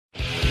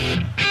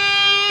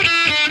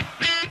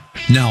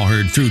Now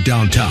heard through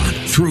downtown,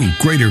 through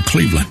greater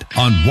Cleveland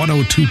on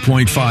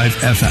 102.5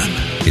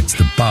 FM. It's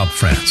the Bob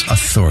France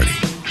Authority.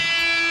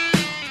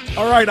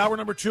 All right, hour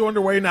number 2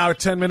 underway now at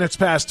 10 minutes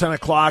past 10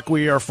 o'clock.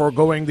 We are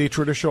foregoing the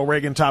traditional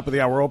Reagan top of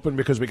the hour open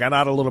because we got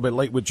out a little bit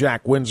late with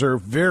Jack Windsor.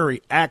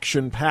 Very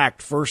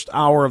action-packed first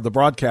hour of the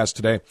broadcast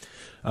today.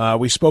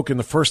 We spoke in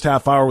the first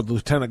half hour with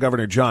Lieutenant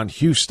Governor John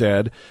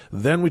Husted.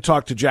 Then we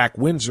talked to Jack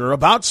Windsor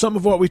about some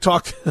of what we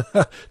talked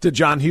to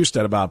John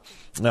Husted about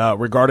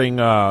regarding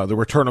the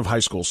return of high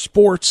school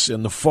sports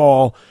in the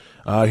fall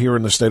here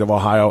in the state of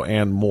Ohio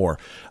and more.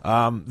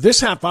 This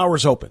half hour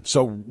is open,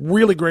 so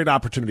really great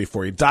opportunity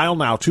for you. Dial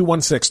now,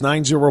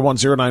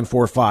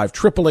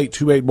 216-901-0945,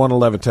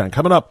 888-281-1110.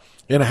 Coming up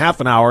in a half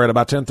an hour at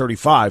about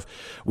 10:35,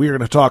 we are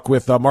going to talk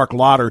with Marc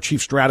Lauder,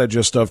 Chief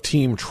Strategist of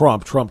Team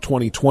Trump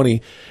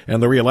 2020,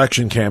 and the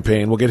re-election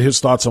campaign. We'll get his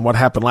thoughts on what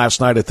happened last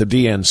night at the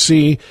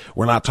DNC.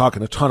 We're not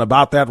talking a ton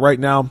about that right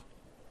now,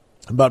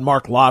 but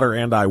Marc Lauder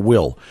and I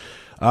will.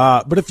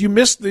 But if you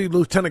missed the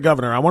Lieutenant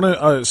Governor, I want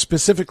to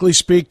specifically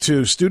speak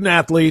to student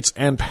athletes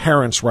and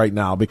parents right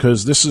now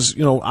because this is,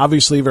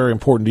 obviously very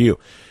important to you.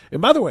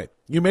 And by the way,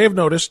 you may have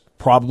noticed,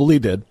 probably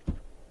did,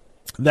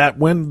 that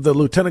when the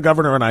Lieutenant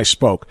Governor and I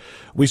spoke,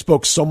 we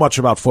spoke so much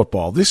about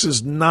football. This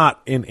is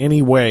not in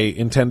any way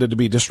intended to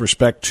be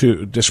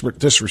disrespectful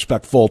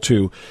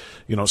to,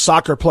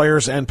 soccer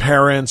players and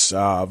parents.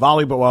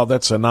 Volleyball, well,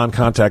 that's a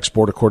non-contact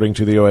sport according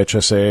to the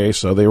OHSAA,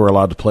 so they were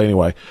allowed to play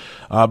anyway.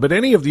 But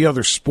any of the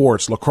other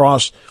sports,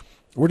 lacrosse,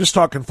 we're just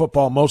talking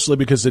football mostly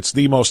because it's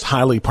the most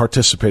highly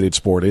participated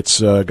sport. It's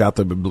got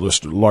the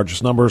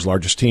largest numbers,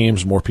 largest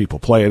teams, more people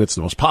play it. It's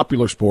the most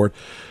popular sport,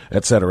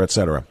 et cetera, et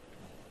cetera.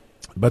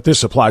 But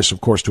this applies, of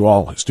course, to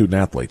all student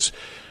athletes.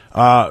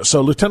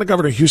 So Lieutenant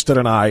Governor Husted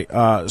and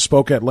I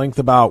spoke at length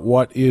about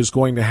what is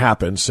going to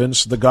happen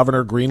since the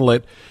governor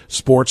greenlit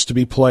sports to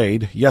be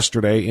played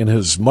yesterday in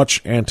his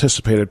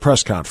much-anticipated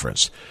press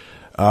conference.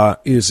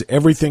 Is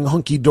everything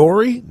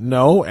hunky-dory?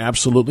 No,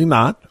 absolutely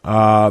not.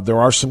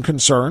 There are some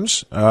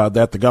concerns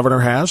that the governor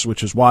has,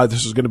 which is why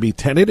this is going to be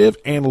tentative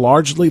and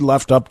largely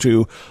left up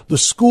to the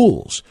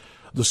schools.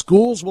 The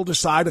schools will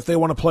decide if they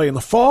want to play in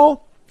the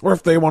fall or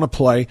if they want to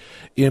play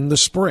in the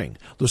spring.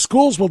 The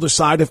schools will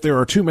decide if there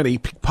are too many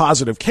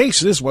positive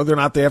cases, whether or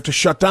not they have to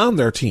shut down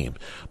their team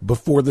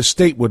before the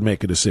state would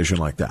make a decision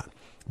like that.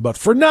 But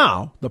for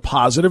now, the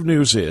positive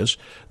news is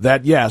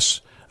that,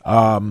 yes,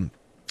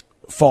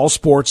 fall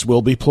sports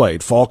will be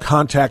played. Fall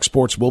contact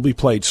sports will be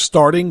played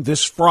starting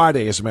this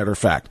Friday, as a matter of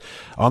fact.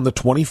 On the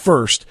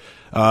 21st,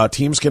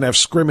 teams can have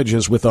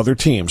scrimmages with other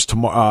teams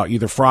tomorrow,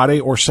 either Friday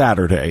or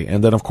Saturday.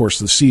 And then, of course,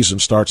 the season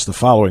starts the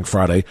following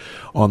Friday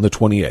on the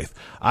 28th.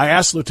 I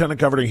asked Lieutenant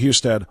Governor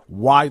Husted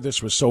why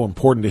this was so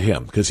important to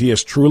him, because he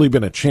has truly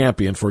been a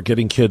champion for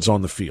getting kids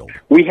on the field.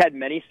 We had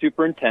many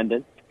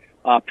superintendents,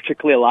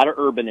 particularly a lot of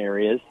urban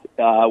areas,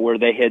 where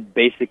they had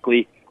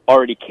basically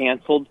already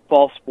canceled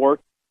fall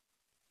sports.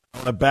 I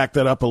want to back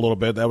that up a little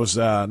bit. That was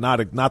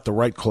not the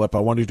right clip.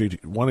 I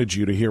wanted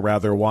you to hear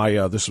rather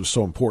why this was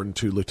so important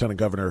to Lieutenant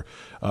Governor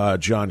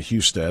John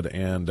Husted,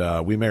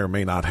 and we may or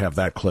may not have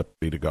that clip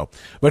ready to go.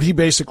 But he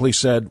basically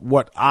said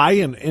what I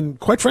and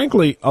quite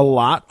frankly a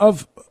lot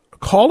of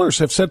callers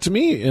have said to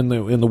me in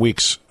the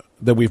weeks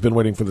that we've been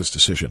waiting for this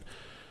decision.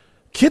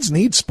 Kids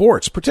need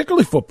sports,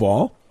 particularly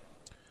football,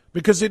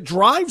 because it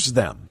drives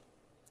them.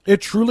 It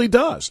truly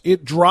does.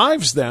 It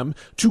drives them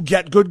to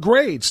get good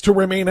grades, to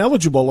remain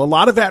eligible. A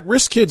lot of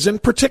at-risk kids in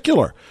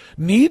particular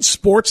need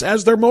sports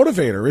as their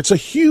motivator. It's a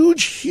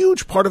huge,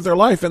 huge part of their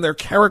life and their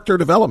character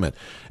development.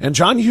 And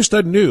John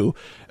Husted knew,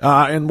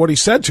 and what he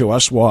said to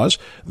us was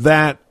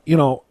that,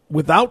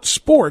 without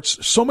sports,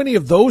 so many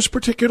of those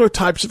particular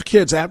types of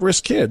kids,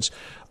 at-risk kids,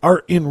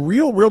 are in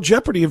real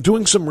jeopardy of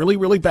doing some really,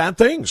 really bad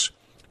things.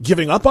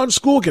 Giving up on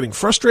school, getting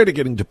frustrated,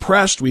 getting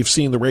depressed. We've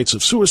seen the rates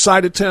of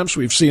suicide attempts.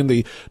 We've seen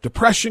the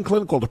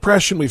clinical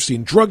depression. We've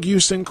seen drug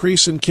use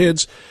increase in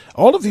kids.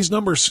 All of these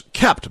numbers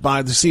kept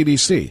by the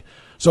CDC.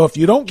 So if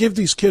you don't give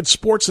these kids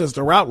sports as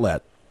their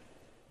outlet,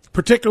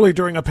 particularly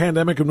during a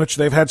pandemic in which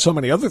they've had so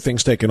many other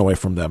things taken away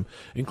from them,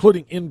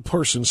 including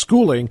in-person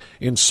schooling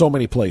in so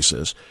many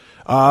places,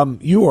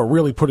 you are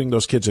really putting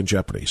those kids in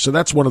jeopardy. So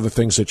that's one of the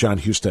things that John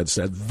Husted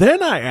said.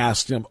 Then I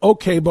asked him,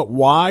 okay, but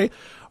why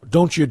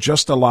don't you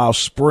just allow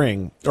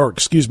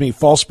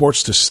fall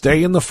sports to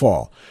stay in the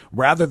fall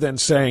rather than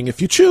saying,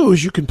 if you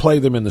choose, you can play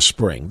them in the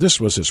spring? This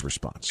was his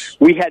response.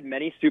 We had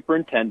many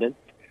superintendents,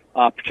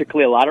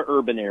 particularly a lot of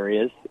urban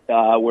areas,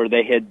 where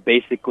they had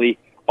basically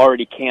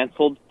already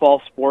canceled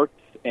fall sports.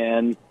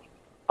 And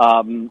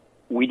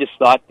we just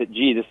thought that,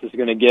 this is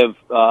going to give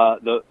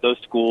those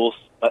schools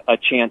a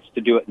chance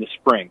to do it in the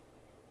spring.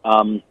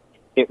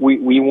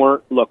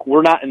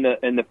 We're not in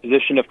the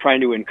position of trying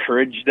to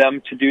encourage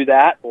them to do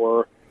that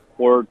or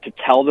to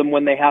tell them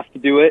when they have to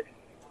do it.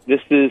 This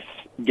is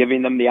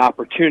giving them the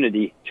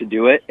opportunity to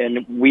do it.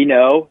 And we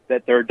know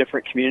that there are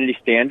different community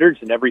standards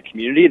in every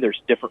community. There's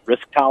different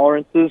risk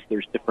tolerances.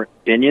 There's different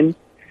opinions.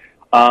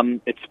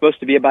 It's supposed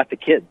to be about the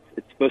kids.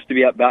 It's supposed to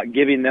be about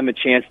giving them a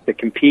chance to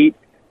compete,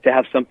 to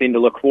have something to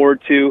look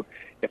forward to,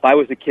 if I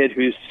was a kid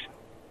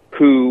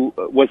who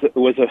was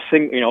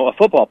a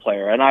football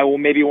player, and I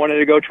maybe wanted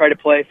to go try to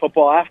play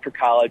football after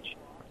college,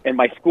 and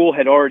my school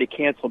had already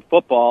canceled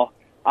football,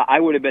 I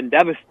would have been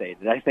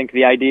devastated. I think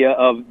the idea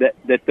of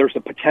that there's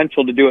a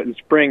potential to do it in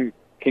spring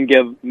can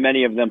give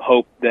many of them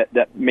hope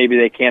that maybe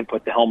they can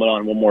put the helmet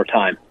on one more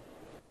time.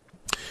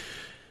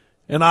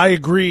 And I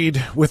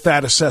agreed with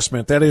that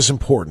assessment. That is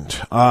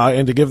important,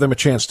 and to give them a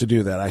chance to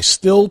do that. I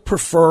still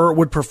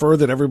would prefer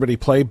that everybody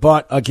play,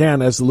 but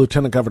again, as the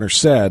lieutenant governor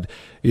said,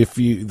 if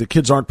the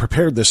kids aren't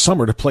prepared this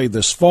summer to play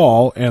this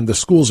fall, and the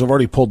schools have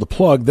already pulled the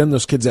plug, then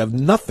those kids have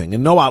nothing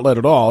and no outlet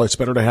at all. It's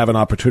better to have an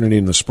opportunity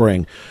in the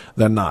spring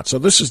than not. So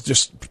this is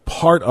just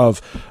part of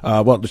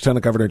what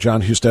Lieutenant Governor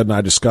John Husted and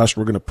I discussed.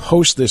 We're going to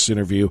post this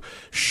interview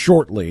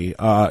shortly,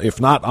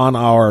 if not on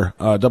our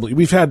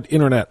we've had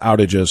internet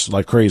outages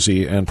like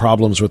crazy and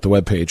problems with the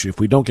webpage. If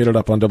we don't get it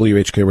up on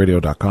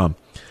WHKRadio.com,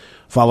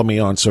 follow me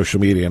on social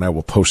media, and I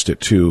will post it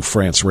to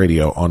France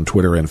Radio on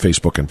Twitter and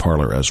Facebook and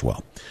Parler as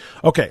well.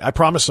 Okay, I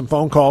promised some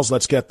phone calls.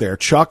 Let's get there.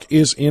 Chuck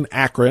is in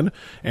Akron,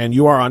 and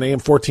you are on AM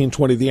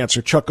 1420 The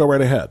Answer. Chuck, go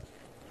right ahead.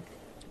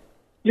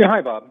 Yeah,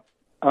 hi, Bob.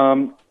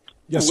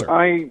 Yes, sir.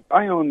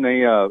 I own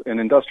an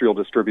industrial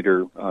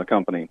distributor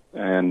company,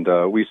 and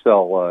we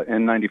sell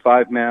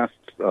N95 masks,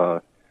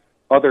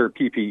 other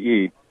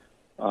PPE,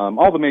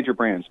 all the major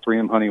brands,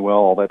 3M, Honeywell,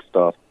 all that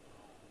stuff.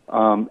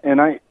 And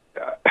I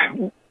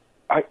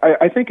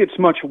think it's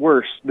much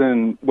worse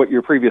than what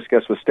your previous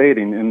guest was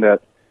stating, in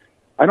that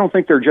I don't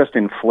think they're just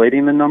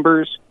inflating the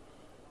numbers.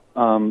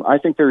 I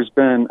think there's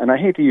been, and I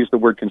hate to use the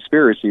word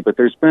conspiracy, but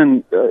there's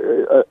been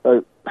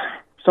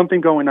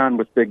something going on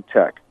with big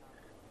tech.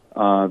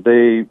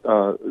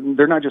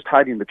 They're not just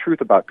hiding the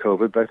truth about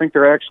COVID, but I think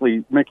they're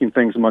actually making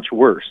things much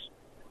worse.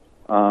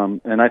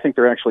 And I think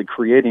they're actually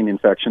creating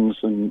infections,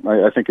 and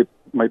I think it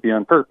might be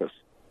on purpose.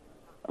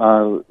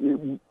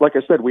 Like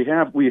I said, we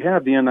have the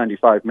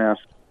N95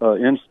 masks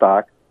in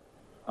stock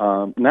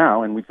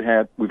now, and we've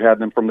had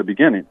them from the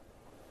beginning.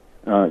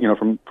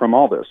 From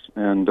all this,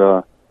 and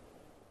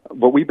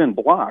but we've been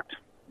blocked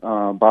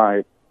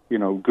by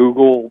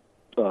Google,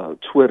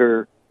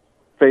 Twitter,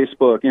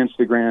 Facebook,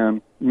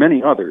 Instagram,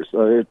 many others,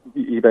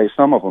 eBay,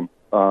 some of them,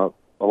 a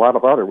lot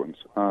of other ones,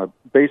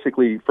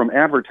 basically from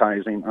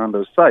advertising on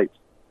those sites,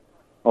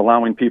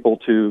 allowing people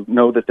to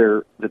know that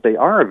they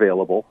are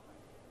available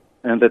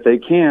and that they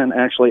can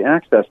actually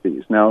access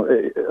these. Now,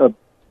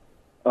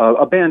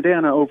 a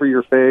bandana over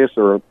your face,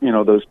 or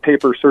those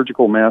paper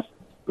surgical masks,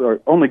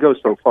 only goes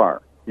so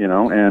far,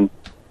 and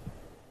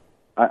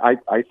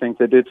I think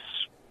that it's,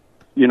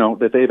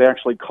 that they've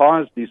actually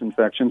caused these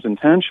infections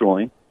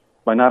intentionally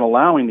by not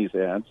allowing these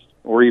ads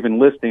or even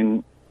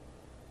listing,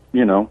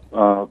 the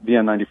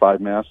N95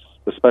 masks,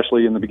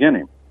 especially in the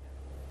beginning.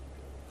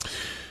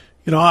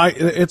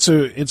 It's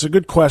a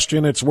good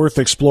question. It's worth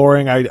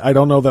exploring. I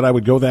don't know that I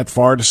would go that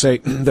far to say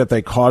that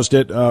they caused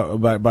it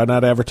by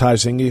not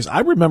advertising these. I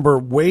remember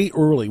way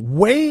early,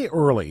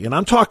 and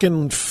I'm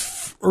talking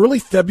early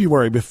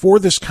February, before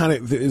this kind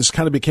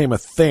of became a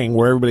thing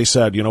where everybody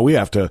said, we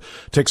have to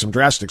take some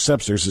drastic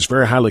steps. There's this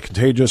very highly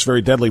contagious,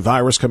 very deadly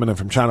virus coming in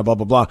from China, blah,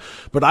 blah, blah.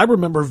 But I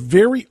remember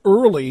very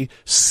early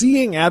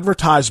seeing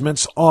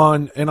advertisements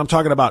on, and I'm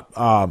talking about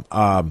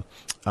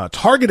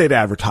targeted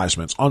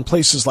advertisements on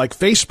places like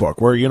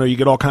Facebook, where, you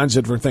get all kinds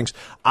of different things.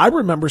 I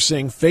remember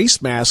seeing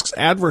face masks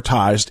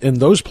advertised in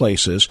those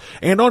places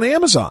and on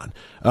Amazon.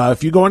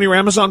 If you go on your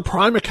Amazon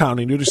Prime account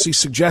and you just see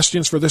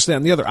suggestions for this, that,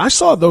 and the other, I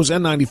saw those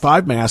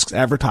N95 masks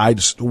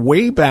advertised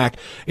way back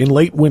in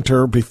late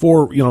winter,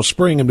 before,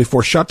 spring, and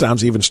before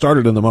shutdowns even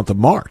started in the month of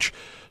March.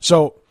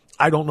 So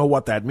I don't know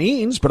what that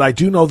means, but I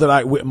do know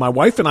that my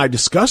wife and I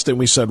discussed it, and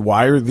we said,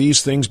 why are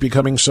these things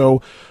becoming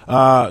so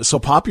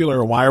popular,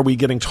 and why are we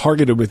getting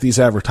targeted with these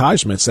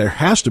advertisements? There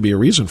has to be a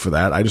reason for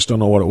that. I just don't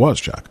know what it was,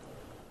 Chuck.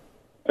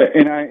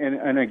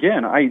 And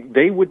again,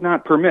 they would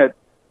not permit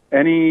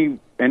any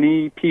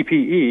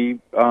PPE,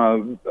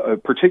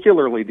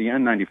 particularly the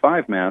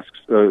N95 masks,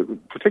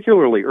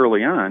 particularly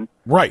early on.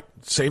 Right.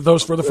 Save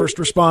those for the first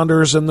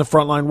responders and the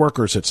frontline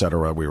workers, et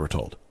cetera, we were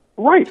told.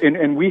 Right,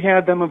 and we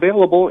had them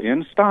available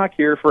in stock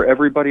here for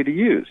everybody to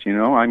use.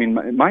 I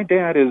mean, my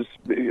dad is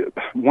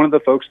one of the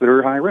folks that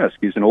are high risk.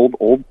 He's an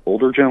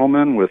older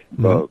gentleman with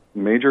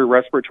major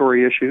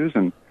respiratory issues,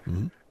 and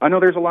I know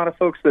there's a lot of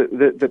folks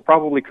that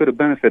probably could have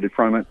benefited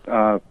from it,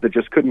 that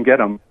just couldn't get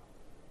them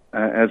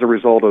as a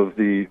result of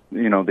the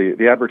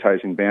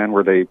advertising ban,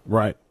 where they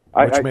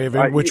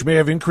which may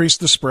have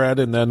increased the spread,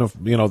 and then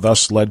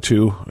thus led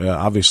to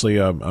obviously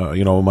a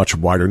much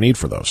wider need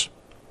for those.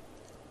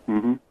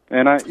 Mm-hmm.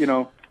 And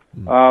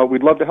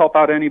we'd love to help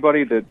out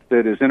anybody that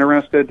is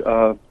interested.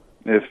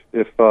 If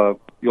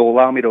you'll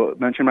allow me to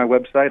mention my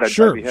website, I'd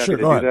be happy to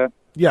do that.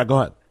 Yeah, go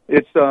ahead.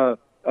 It's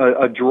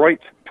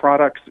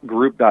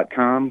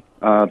adroitproductsgroup.com.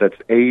 That's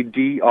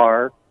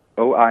ADROIT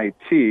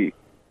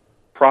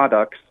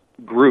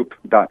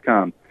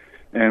productsgroup.com.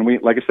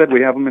 And like I said,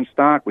 we have them in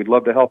stock. We'd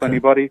love to help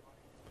anybody.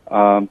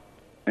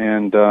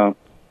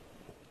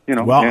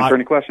 answer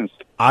any questions.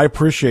 I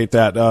appreciate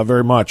that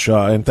very much,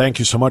 and thank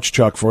you so much,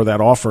 Chuck, for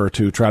that offer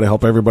to try to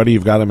help everybody.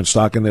 You've got them in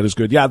stock, and that is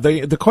good. Yeah,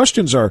 the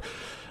questions are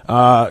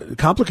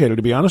complicated,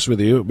 to be honest with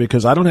you,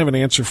 because I don't have an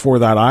answer for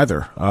that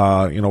either.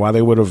 Why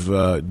they would have,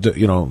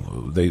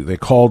 they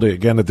called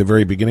again at the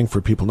very beginning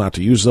for people not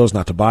to use those,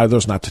 not to buy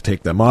those, not to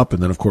take them up,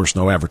 and then, of course,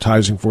 no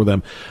advertising for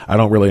them. I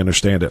don't really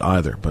understand it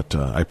either, but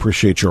I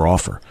appreciate your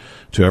offer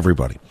to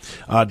everybody.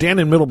 Dan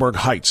in Middleburg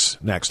Heights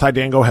next. Hi,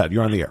 Dan, go ahead.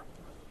 You're on the air.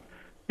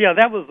 Yeah,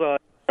 that was an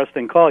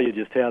interesting call you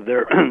just had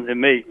there. It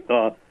may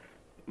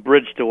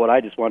bridge to what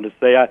I just wanted to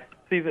say.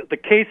 See, the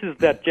cases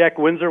that Jack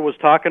Windsor was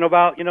talking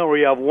about, where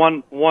you have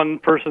one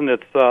person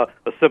that's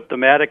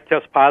asymptomatic,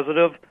 test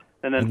positive,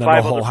 and then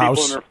 5 other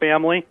people in their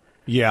family.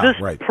 Yeah,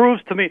 this right.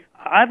 proves to me,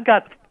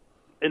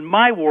 in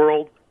my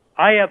world,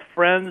 I have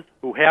friends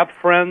who have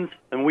friends,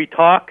 and we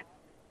talk,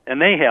 and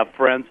they have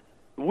friends.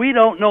 We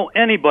don't know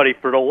anybody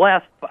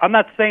I'm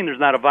not saying there's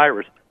not a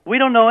virus. We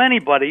don't know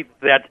anybody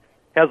that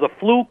has a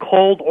flu,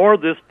 cold, or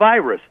this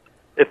virus.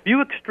 If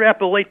you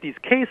extrapolate these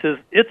cases,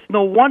 it's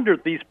no wonder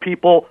these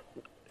people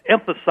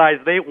emphasize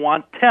they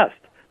want tests.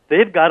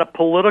 They've got a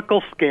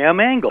political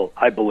scam angle,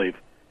 I believe.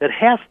 It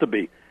has to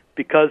be,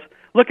 because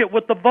look at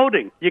with the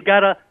voting. You've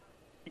got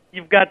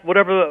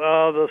whatever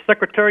the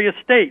Secretary of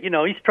State.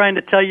 He's trying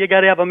to tell you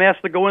got to have a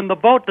mask to go in the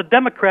vote. The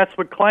Democrats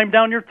would climb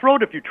down your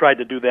throat if you tried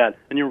to do that,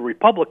 and you're a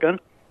Republican.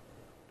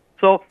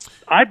 So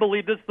I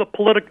believe this is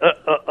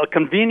a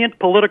convenient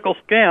political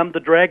scam to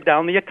drag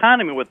down the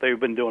economy, what they've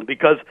been doing,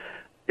 because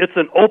it's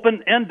an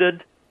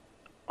open-ended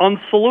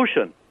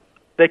unsolution.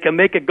 They can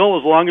make it go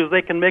as long as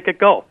they can make it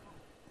go.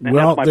 And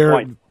well, that's my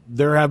point.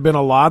 There have been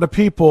a lot of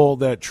people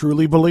that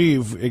truly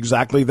believe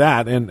exactly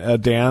that,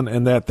 and Dan,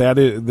 and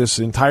this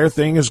entire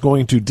thing is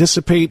going to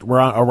dissipate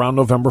around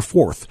November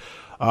 4th.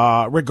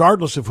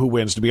 Regardless of who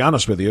wins, to be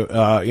honest with you,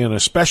 and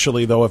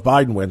especially, though, if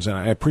Biden wins. And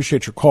I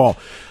appreciate your call,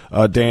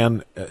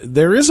 Dan.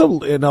 There is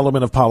an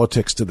element of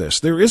politics to this.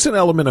 There is an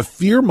element of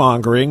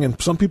fear-mongering, and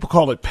some people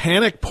call it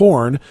panic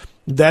porn,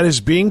 that is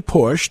being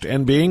pushed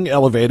and being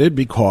elevated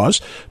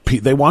because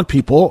they want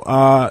people,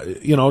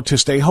 to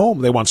stay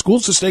home. They want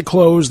schools to stay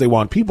closed. They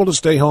want people to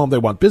stay home. They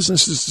want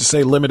businesses to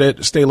stay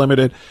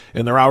limited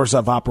in their hours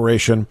of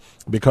operation,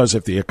 because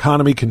if the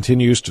economy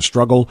continues to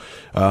struggle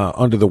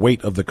under the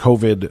weight of the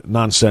COVID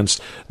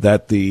nonsense,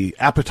 that the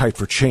appetite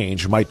for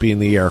change might be in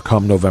the air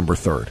come November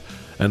 3rd.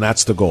 And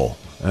that's the goal.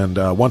 And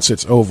once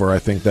it's over, I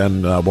think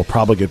then we'll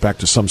probably get back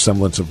to some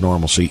semblance of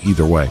normalcy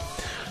either way.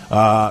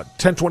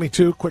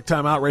 10:22, quick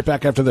time out. Right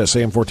back after this.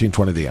 AM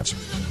 1420, The Answer.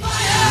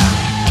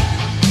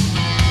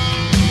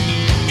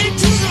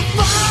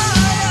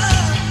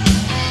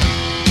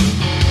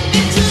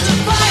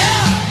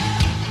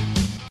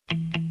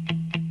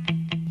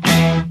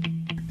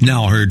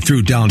 Now heard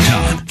through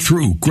downtown,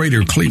 through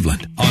Greater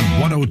Cleveland on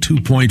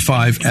 102.5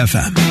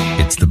 FM.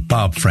 It's the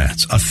Bob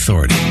France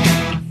Authority.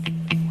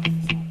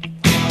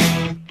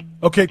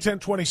 Okay,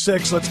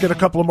 10:26. Let's get a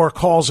couple of more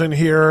calls in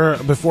here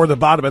before the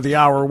bottom of the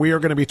hour. We are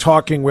going to be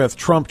talking with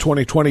Trump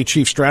 2020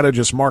 Chief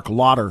Strategist Marc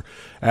Lotter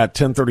at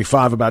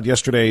 10:35 about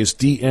yesterday's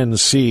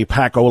DNC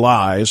PAC-O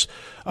lies.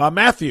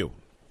 Matthew,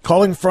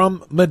 calling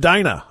from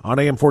Medina on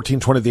AM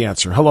 1420 The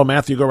Answer. Hello,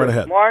 Matthew. Go right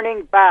ahead. Good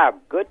morning, Bob.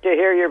 Good to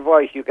hear your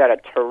voice. You've got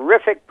a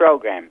terrific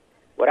program.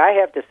 What I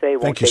have to say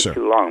won't take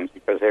too long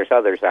because there's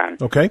others on.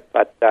 Okay.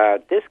 But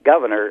this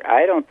governor,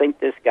 I don't think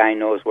this guy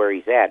knows where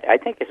he's at. I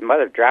think his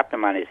mother dropped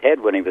him on his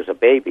head when he was a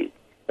baby.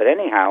 But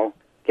anyhow,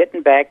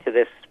 getting back to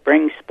this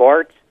spring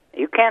sports,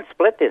 you can't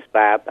split this,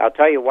 Bob. I'll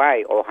tell you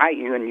why.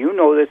 Ohio, and you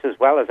know this as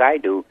well as I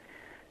do,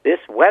 this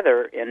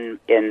weather,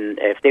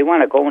 if they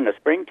want to go in the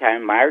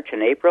springtime, March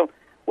and April,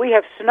 we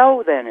have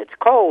snow then. It's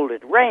cold.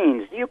 It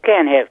rains. You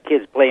can't have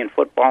kids playing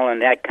football in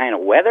that kind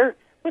of weather.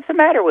 What's the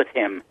matter with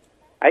him?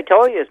 I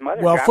told you his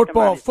mother. Well,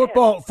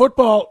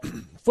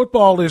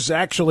 football is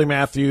actually,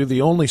 Matthew,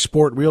 the only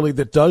sport really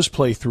that does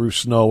play through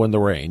snow and the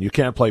rain. You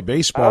can't play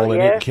baseball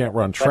in it. You can't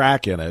run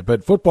track in it.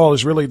 But football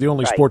is really the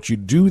only sport you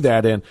do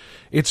that in.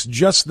 It's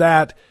just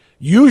that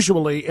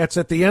usually it's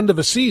at the end of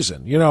a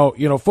season.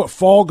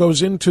 Fall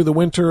goes into the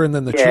winter, and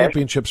then the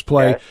championships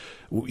play.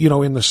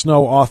 In the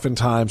snow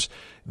oftentimes.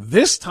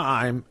 This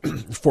time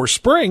for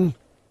spring,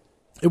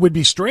 it would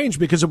be strange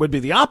because it would be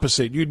the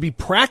opposite. You'd be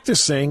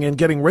practicing and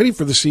getting ready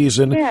for the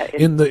season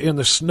in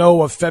the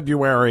snow of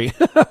February,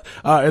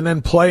 and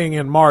then playing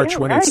in March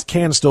when it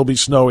can still be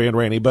snowy and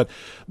rainy. But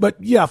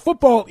yeah,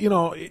 football.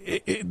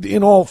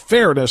 In all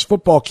fairness,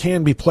 football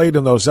can be played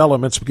in those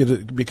elements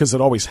because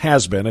it always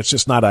has been. It's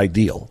just not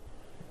ideal.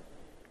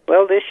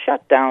 Well, this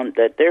shutdown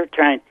that they're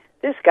trying.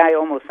 This guy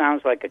almost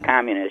sounds like a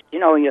communist.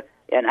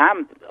 And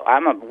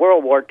I'm a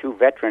World War II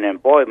veteran,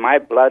 and boy, my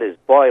blood is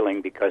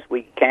boiling because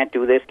we can't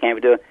do this, can't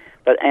do it.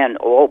 But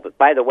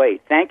by the way,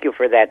 thank you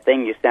for that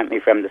thing you sent me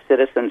from the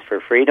Citizens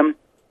for Freedom.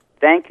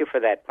 Thank you for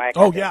that plaque.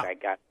 Oh yeah, I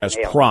got as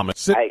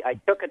promised.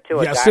 I took it to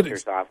a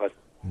doctor's office.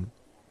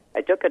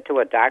 I took it to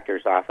a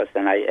doctor's office,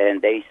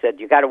 and they said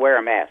you got to wear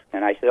a mask.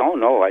 And I said, oh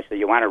no. I said,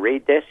 you want to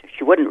read this?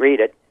 She wouldn't read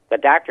it. The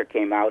doctor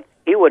came out.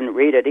 He wouldn't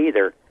read it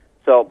either.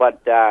 So,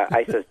 but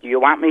I says, do you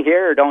want me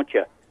here or don't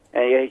you?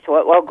 And he said,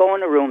 well, go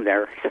in the room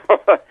there. So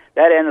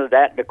that ended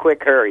that in a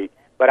quick hurry.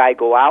 But I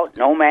go out,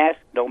 no mask.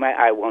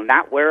 I will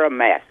not wear a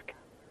mask.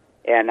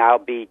 And I'll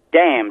be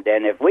damned.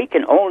 And if we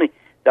can only,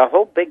 the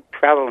whole big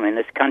problem in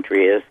this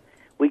country is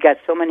we got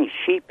so many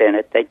sheep in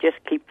it, they just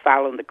keep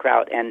following the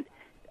crowd. And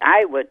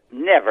I would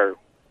never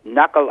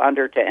knuckle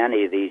under to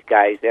any of these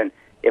guys. And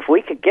if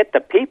we could get the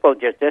people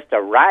just to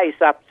rise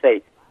up,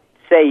 say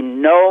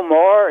no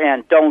more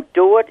and don't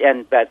do it,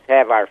 and let's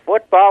have our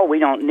football. We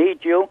don't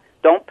need you.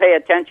 Don't pay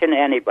attention to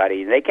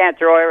anybody. They can't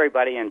throw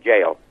everybody in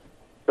jail.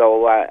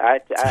 So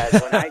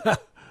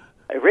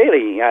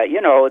really,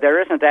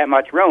 there isn't that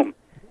much room.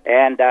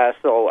 And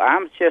so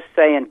I'm just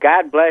saying,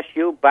 God bless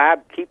you,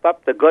 Bob. Keep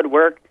up the good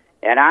work.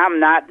 And I'm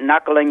not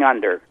knuckling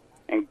under.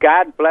 And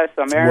God bless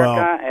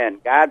America,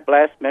 and God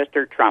bless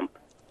Mr. Trump.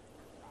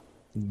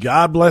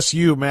 God bless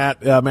you,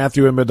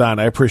 Matthew and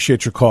Medina. I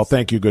appreciate your call.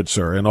 Thank you, good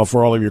sir, and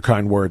for all of your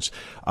kind words.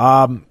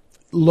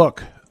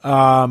 Look,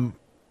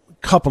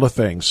 couple of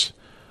things.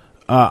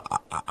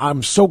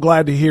 I'm so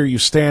glad to hear you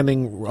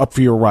standing up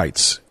for your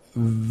rights.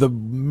 The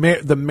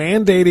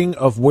mandating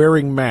of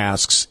wearing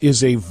masks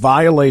is a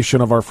violation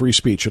of our free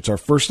speech. It's our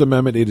First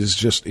Amendment.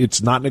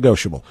 It's not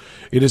negotiable.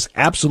 It is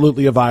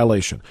absolutely a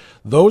violation.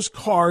 Those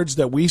cards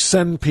that we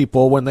send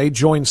people when they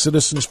join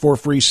Citizens for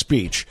Free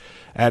Speech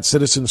at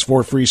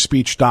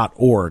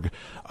citizensforfreespeech.org,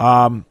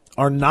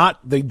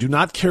 they do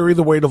not carry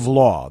the weight of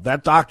law.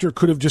 That doctor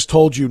could have just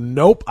told you,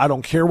 nope, I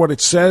don't care what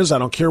it says. I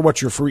don't care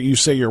what you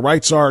say your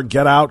rights are,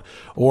 get out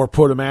or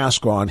put a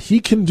mask on. He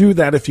can do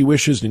that if he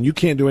wishes, and you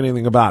can't do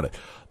anything about it.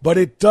 But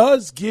it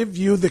does give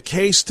you the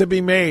case to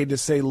be made to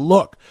say,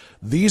 look,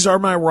 these are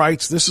my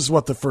rights. This is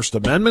what the First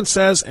Amendment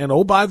says. And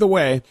oh, by the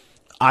way,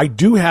 I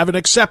do have an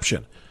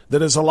exception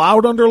that is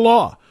allowed under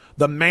law.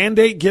 The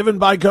mandate given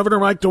by Governor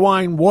Mike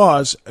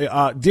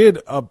DeWine did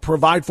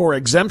provide for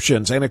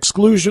exemptions and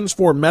exclusions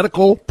for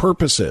medical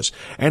purposes.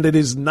 And it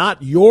is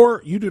not you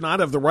do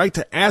not have the right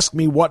to ask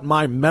me what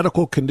my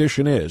medical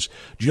condition is.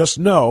 Just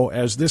know,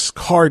 as this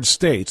card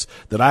states,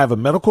 that I have a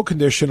medical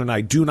condition and I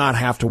do not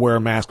have to wear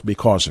a mask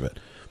because of it.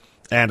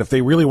 And if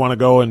they really want to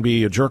go and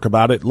be a jerk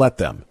about it, let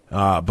them.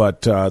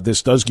 But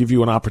this does give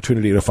you an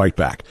opportunity to fight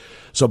back.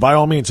 So by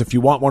all means, if you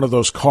want one of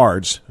those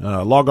cards,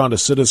 log on to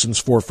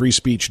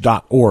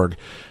citizensforfreespeech.org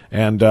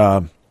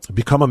and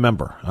become a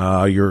member.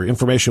 Your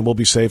information will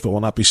be safe. It will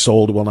not be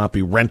sold. It will not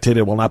be rented.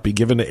 It will not be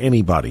given to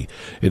anybody.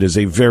 It is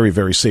a very,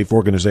 very safe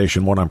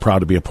organization, one I'm proud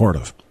to be a part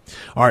of.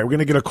 All right, we're going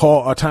to get a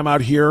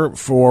timeout here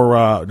for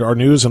our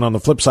news, and on the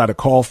flip side, a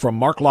call from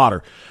Marc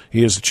Lotter.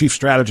 He is the chief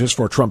strategist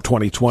for Trump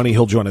 2020.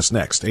 He'll join us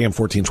next. AM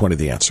 1420,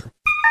 The Answer.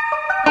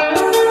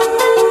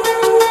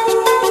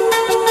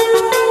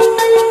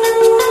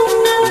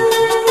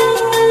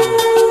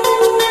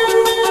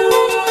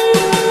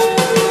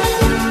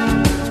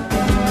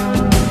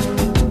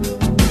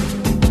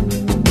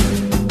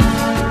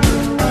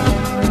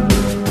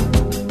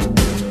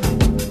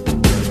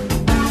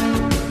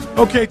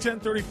 Okay,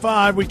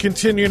 10:35. We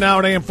continue now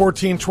at AM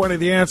 1420,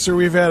 The Answer.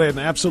 We've had an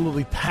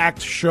absolutely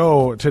packed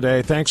show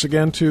today. Thanks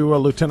again to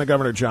Lieutenant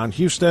Governor John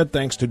Husted.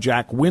 Thanks to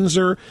Jack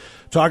Windsor,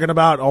 talking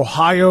about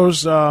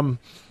Ohio's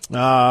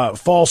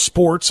fall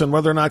sports and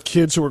whether or not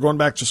kids who are going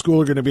back to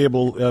school are going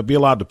to be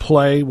allowed to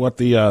play, what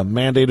the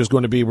mandate is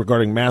going to be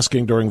regarding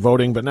masking during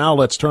voting. But now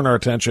let's turn our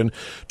attention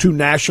to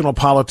national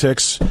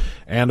politics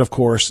and, of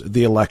course,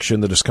 the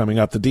election that is coming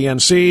up. The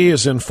DNC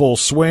is in full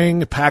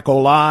swing.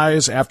 PACO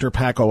lies after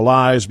PACO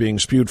lies being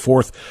spewed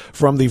forth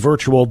from the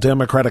virtual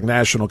Democratic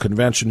National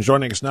Convention.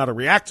 Joining us now to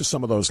react to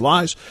some of those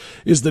lies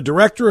is the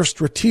Director of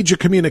Strategic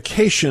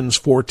Communications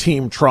for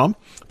Team Trump,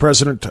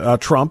 President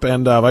Trump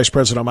and Vice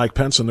President Mike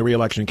Pence in the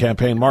re-election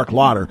campaign, Marc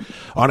Lotter,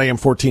 on AM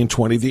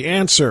 1420. The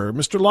Answer.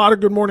 Mr. Lotter,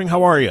 good morning.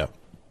 How are you?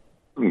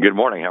 Good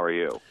morning. How are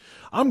you?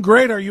 I'm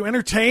great. Are you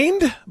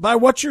entertained by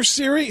what you're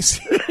seeing?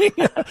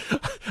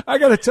 I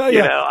got to tell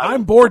you,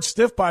 I'm bored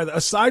stiff by that.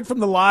 Aside from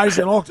the lies,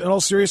 in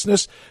all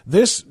seriousness,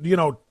 this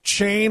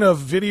chain of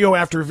video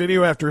after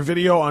video after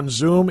video on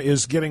Zoom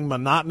is getting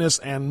monotonous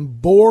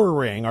and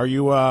boring. Are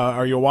you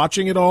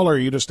watching it all, or are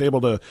you just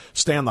able to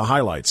stand the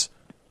highlights?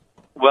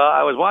 Well,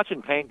 I was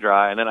watching paint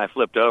dry, and then I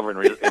flipped over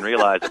and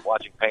realized that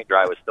watching paint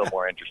dry was still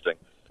more interesting.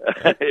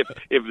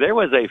 If there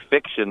was a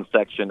fiction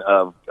section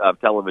of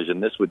television,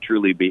 this would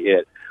truly be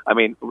it. I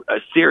mean,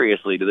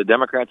 seriously, do the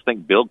Democrats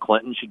think Bill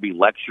Clinton should be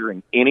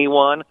lecturing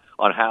anyone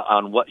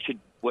on what should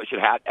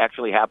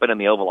actually happen in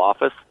the Oval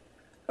Office?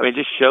 I mean, it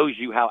just shows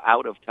you how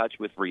out of touch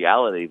with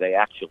reality they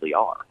actually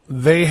are.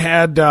 They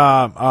had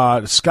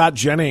Scott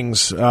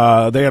Jennings. They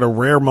had a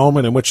rare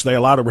moment in which they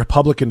allowed a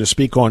Republican to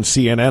speak on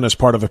CNN as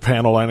part of a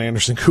panel on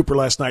Anderson Cooper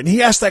last night. And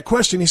he asked that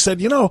question. He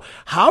said,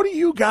 how do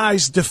you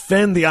guys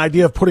defend the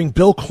idea of putting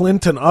Bill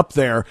Clinton up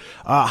there?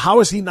 How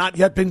has he not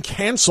yet been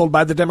canceled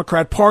by the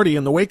Democrat Party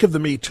in the wake of the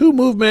Me Too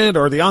movement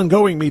or the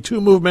ongoing Me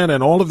Too movement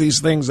and all of these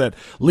things that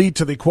lead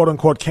to the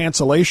quote-unquote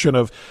cancellation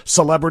of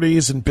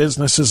celebrities and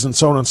businesses and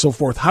so on and so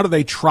forth? How do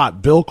they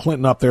trot Bill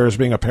Clinton up there as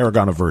being a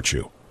paragon of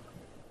virtue?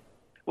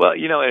 Well,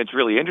 and it's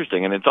really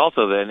interesting, and it's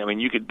also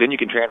you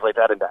can translate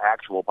that into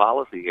actual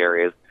policy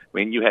areas. I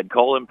mean, you had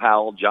Colin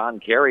Powell,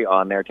 John Kerry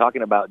on there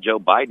talking about Joe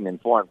Biden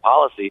and foreign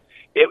policy.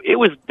 It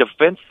was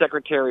Defense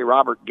Secretary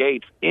Robert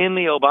Gates in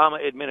the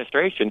Obama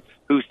administration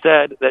who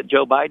said that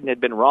Joe Biden had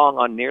been wrong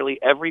on nearly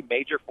every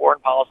major foreign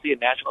policy and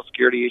national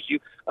security issue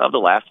of the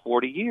last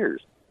 40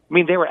 years. I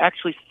mean, they were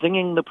actually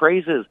singing the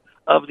praises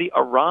of the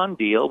Iran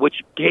deal, which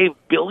gave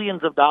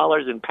billions of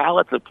dollars in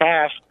pallets of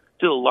cash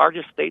to the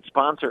largest state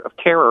sponsor of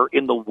terror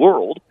in the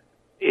world,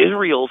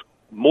 Israel's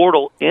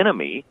mortal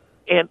enemy,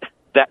 and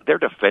that they're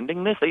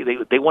defending this.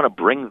 They want to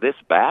bring this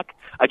back.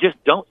 I just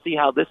don't see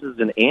how this is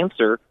an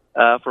answer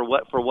for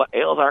what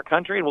ails our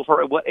country and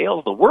for what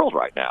ails the world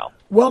right now.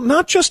 Well,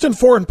 not just in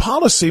foreign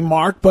policy,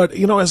 Mark, but,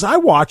 as I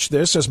watch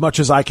this as much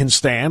as I can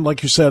stand,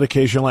 like you said,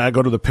 occasionally I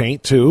go to the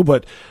paint too,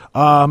 but,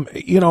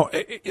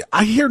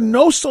 I hear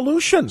no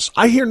solutions.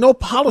 I hear no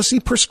policy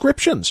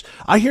prescriptions.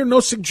 I hear no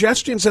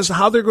suggestions as to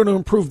how they're going to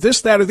improve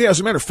this, that, or the other. As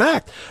a matter of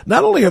fact,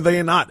 not only are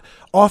they not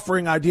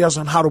offering ideas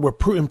on how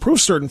to improve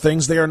certain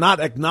things, they are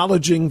not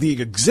acknowledging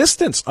the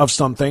existence of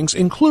some things,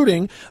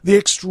 including the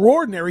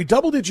extraordinary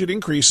double-digit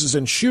increases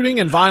in shooting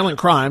and violent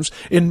crimes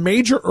in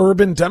major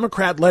urban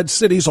Democrat-led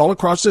cities all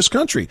across this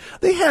country.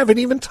 They haven't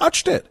even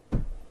touched it.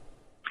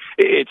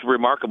 It's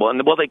remarkable.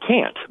 And, well, they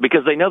can't,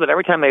 because they know that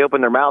every time they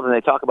open their mouth and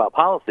they talk about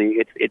policy,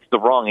 it's the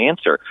wrong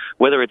answer.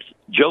 Whether it's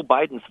Joe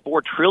Biden's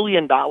 $4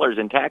 trillion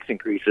in tax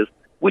increases,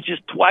 which is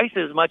twice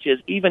as much as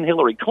even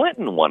Hillary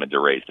Clinton wanted to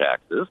raise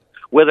taxes,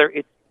 whether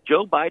it's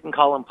Joe Biden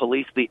calling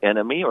police the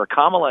enemy or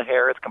Kamala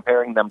Harris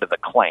comparing them to the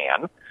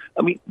Klan.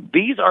 I mean,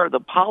 these are the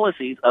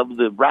policies of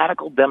the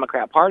radical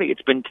Democrat Party.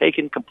 It's been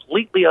taken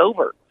completely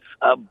over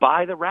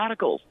by the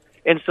radicals.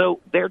 And so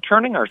they're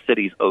turning our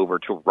cities over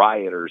to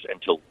rioters and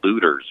to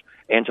looters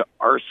and to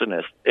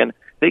arsonists. And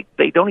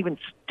they don't even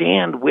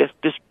stand with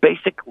this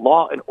basic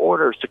law and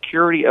order,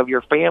 security of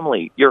your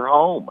family, your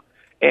home.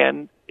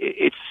 And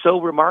it's so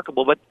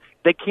remarkable. But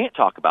they can't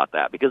talk about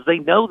that because they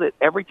know that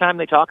every time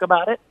they talk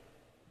about it,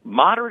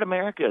 moderate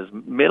America,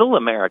 middle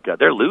America,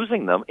 they're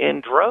losing them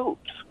in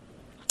droves.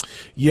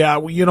 Yeah,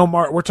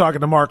 Mark, we're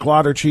talking to Marc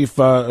Lotter, chief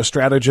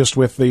strategist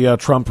with the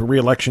Trump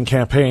reelection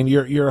campaign.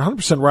 You're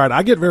 100% right.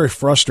 I get very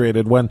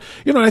frustrated when,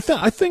 I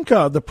think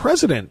the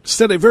president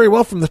said it very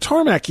well from the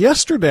tarmac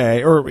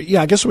yesterday,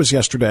 I guess it was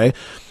yesterday.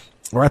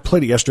 Or I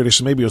played it yesterday,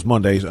 so maybe it was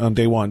Monday on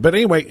day one. But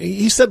anyway,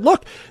 he said,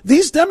 look,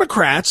 these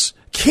Democrats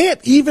can't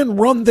even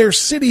run their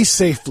cities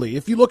safely.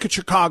 If you look at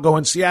Chicago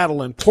and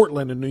Seattle and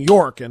Portland and New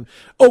York and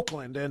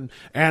Oakland and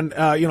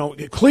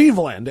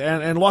Cleveland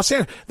and Los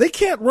Angeles, they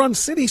can't run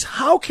cities.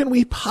 How can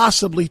we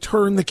possibly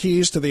turn the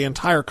keys to the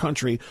entire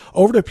country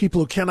over to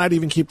people who cannot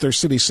even keep their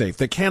city safe?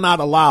 They cannot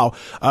allow,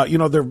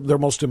 their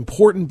most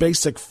important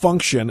basic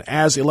function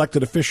as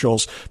elected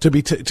officials to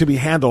be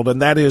handled,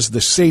 and that is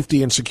the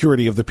safety and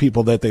security of the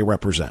people that they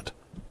represent.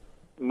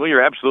 Well,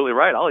 you're absolutely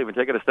right. I'll even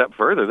take it a step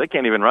further. They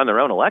can't even run their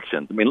own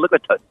elections. I mean, look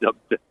at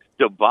the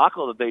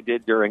debacle that they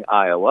did during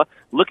Iowa.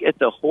 Look at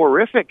the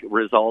horrific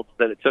results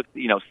that it took,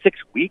 6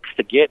 weeks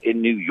to get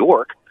in New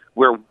York,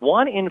 where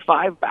 1 in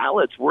 5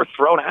 ballots were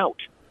thrown out.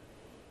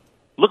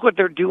 Look what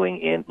they're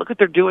doing in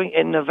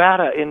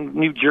Nevada, in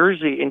New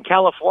Jersey, in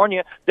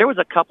California. There was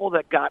a couple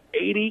that got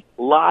 80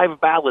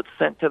 live ballots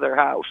sent to their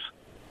house.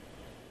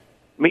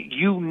 I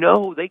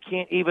mean, they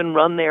can't even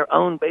run their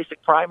own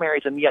basic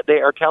primaries, and yet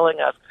they are telling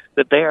us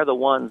that they are the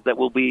ones that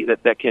will be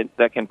that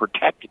can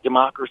protect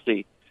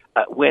democracy.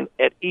 When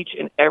at each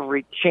and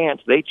every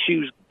chance they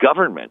choose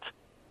government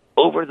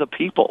over the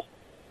people.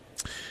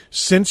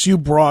 Since you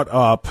brought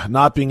up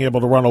not being able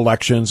to run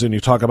elections and you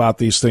talk about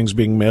these things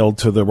being mailed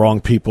to the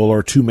wrong people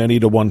or too many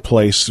to one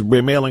place,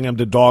 we're mailing them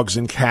to dogs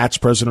and cats,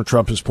 President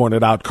Trump has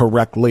pointed out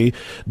correctly,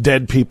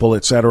 dead people,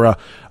 etc.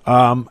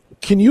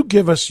 Can you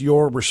give us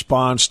your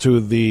response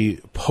to the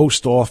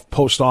post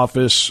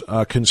office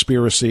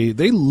conspiracy?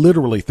 They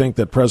literally think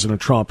that President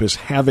Trump is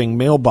having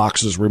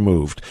mailboxes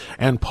removed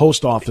and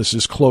post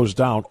offices closed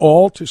down,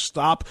 all to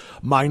stop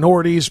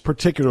minorities,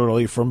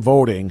 particularly from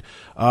voting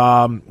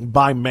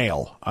by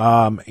mail.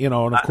 And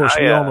of course,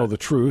 we all know the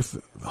truth.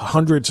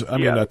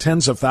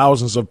 Tens of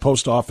thousands of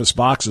post office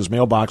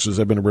mailboxes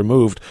have been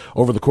removed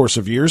over the course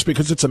of years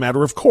because it's a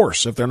matter of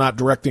course. If they're not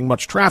directing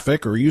much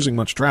traffic or using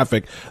much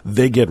traffic,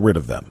 they get rid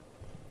of them.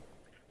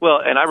 Well,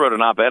 and I wrote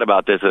an op-ed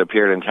about this that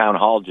appeared in Town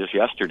Hall just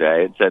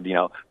yesterday. It said,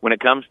 when it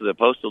comes to the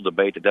postal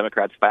debate, the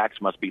Democrats' facts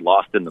must be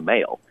lost in the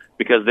mail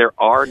because there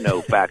are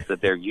no facts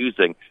that they're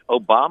using.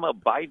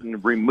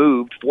 Biden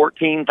removed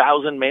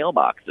 14,000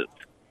 mailboxes.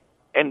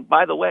 And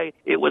by the way,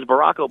 it was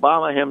Barack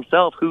Obama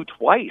himself who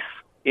twice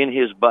in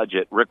his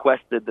budget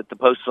requested that the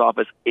post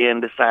office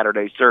end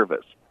Saturday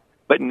service.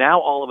 But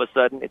now all of a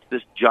sudden it's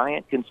this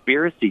giant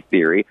conspiracy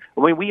theory.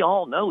 I mean, we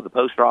all know the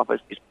post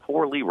office is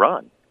poorly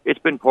run. It's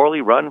been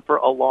poorly run for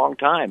a long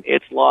time.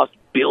 It's lost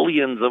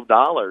billions of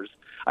dollars.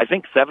 I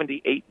think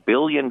 $78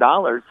 billion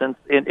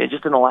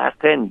just in the last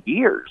 10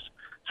 years.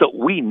 So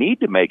we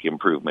need to make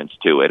improvements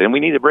to it, and we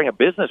need to bring a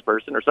business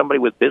person or somebody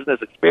with business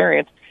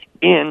experience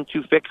in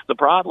to fix the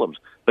problems.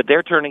 But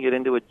they're turning it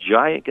into a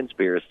giant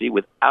conspiracy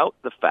without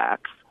the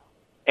facts.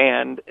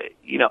 And,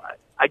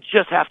 I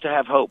just have to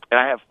have hope, and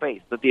I have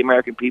faith that the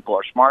American people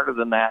are smarter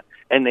than that,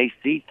 and they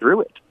see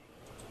through it.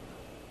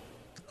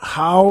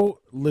 How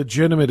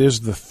legitimate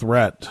is the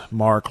threat,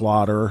 Marc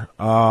Lotter,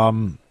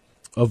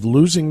 of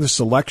losing this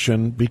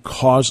election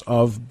because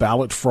of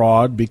ballot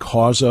fraud,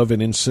 because of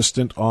an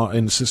insistence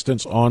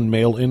on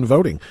mail-in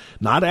voting?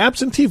 Not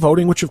absentee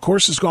voting, which, of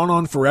course, has gone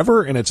on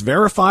forever, and it's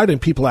verified,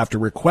 and people have to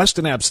request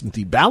an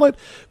absentee ballot.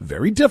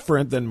 Very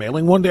different than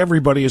mailing one to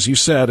everybody, as you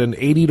said, and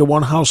 80 to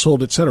one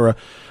household, etc.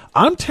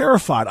 I'm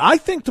terrified. I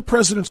think the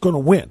president's going to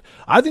win.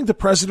 I think the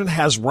president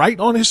has right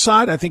on his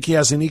side. I think he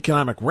has an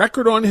economic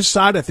record on his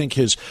side. I think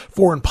his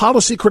foreign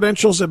policy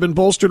credentials have been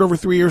bolstered over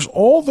 3 years.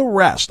 All the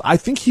rest. I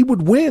think he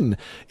would win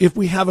if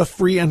we have a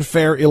free and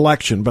fair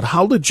election. But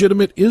how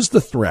legitimate is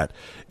the threat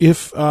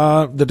if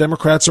the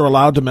Democrats are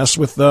allowed to mess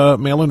with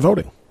mail-in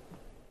voting?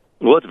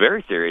 Well, it's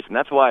very serious, and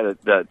that's why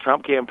the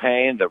Trump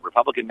campaign, the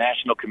Republican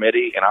National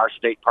Committee, and our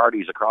state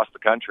parties across the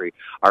country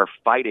are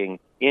fighting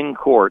in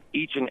court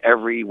each and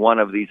every one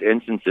of these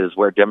instances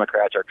where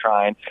Democrats are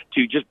trying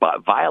to just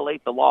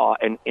violate the law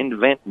and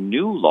invent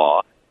new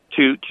law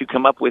to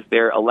come up with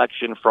their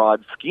election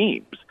fraud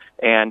schemes.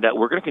 And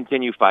we're going to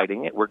continue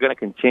fighting it. We're going to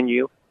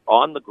continue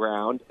on the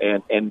ground,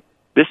 and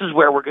this is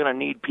where we're going to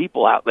need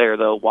people out there,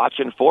 though,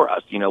 watching for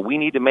us. We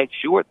need to make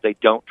sure that they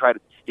don't try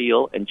to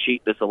steal and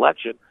cheat this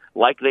election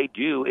like they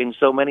do in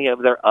so many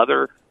of their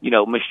other,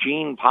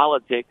 machine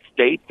politics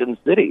states and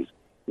cities.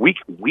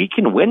 We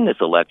can win this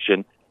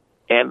election,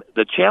 and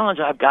the challenge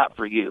I've got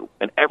for you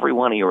and every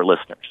one of your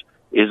listeners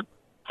is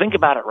think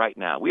about it right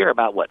now. We are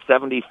about,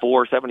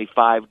 74,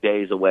 75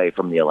 days away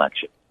from the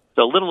election.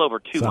 So a little over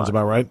 2 months. Sounds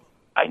about right.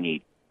 I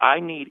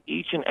need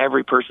each and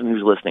every person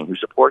who's listening, who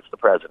supports the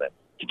president,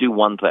 to do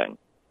one thing.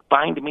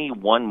 Find me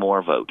one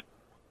more vote.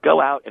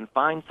 Go out and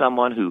find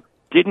someone who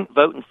didn't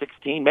vote in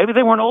 16. Maybe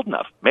they weren't old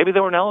enough. Maybe they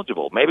weren't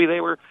eligible. Maybe they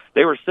were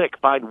sick.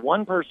 Find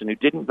one person who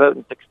didn't vote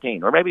in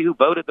 16, or maybe who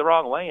voted the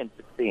wrong way in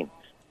 16.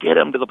 Get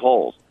them to the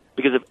polls.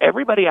 Because if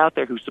everybody out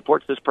there who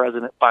supports this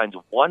president finds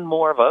one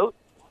more vote,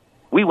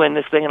 we win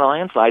this thing in a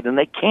landslide, and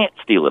they can't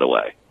steal it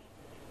away.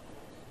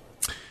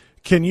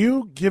 Can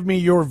you give me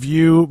your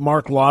view,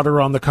 Marc Lotter,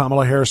 on the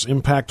Kamala Harris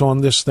impact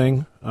on this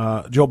thing?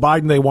 Joe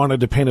Biden, they wanted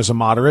to paint as a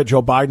moderate.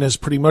 Joe Biden has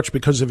pretty much,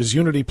 because of his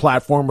unity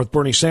platform with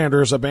Bernie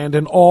Sanders,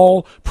 abandoned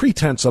all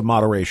pretense of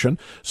moderation.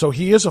 So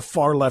he is a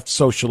far-left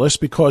socialist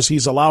because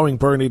he's allowing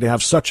Bernie to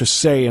have such a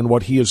say in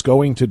what he is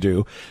going to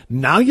do.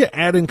 Now you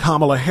add in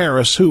Kamala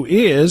Harris, who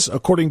is,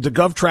 according to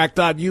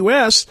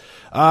govtrack.us,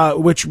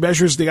 which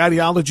measures the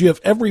ideology of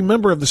every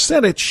member of the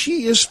Senate,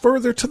 she is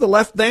further to the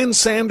left than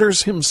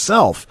Sanders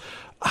himself.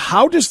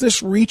 How does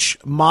this reach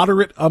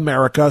moderate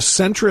America,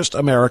 centrist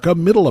America,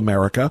 middle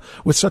America,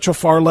 with such a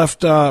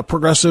far-left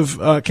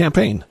progressive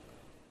campaign?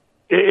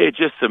 It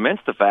just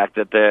cements the fact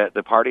that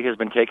the party has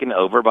been taken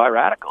over by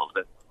radicals.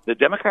 The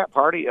Democrat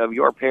Party of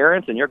your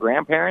parents and your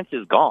grandparents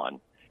is gone.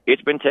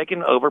 It's been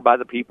taken over by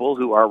the people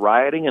who are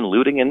rioting and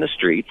looting in the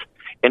streets.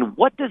 And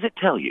what does it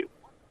tell you?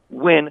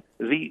 When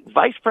the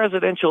vice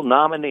presidential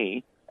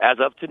nominee, as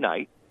of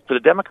tonight, for the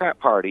Democrat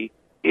Party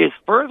is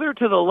further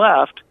to the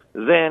left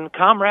than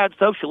comrade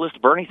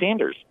socialist Bernie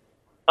Sanders,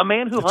 a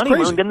man who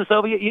honeymooned in the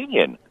Soviet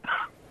Union.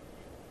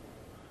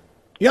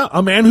 Yeah,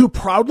 a man who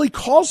proudly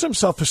calls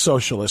himself a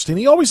socialist, and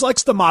he always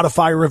likes the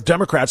modifier of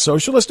Democrat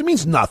socialist. It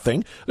means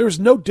nothing. There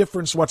is no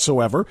difference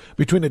whatsoever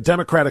between a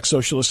Democratic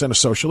socialist and a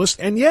socialist.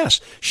 And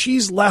yes,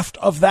 she's left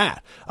of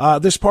that.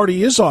 This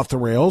party is off the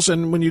rails,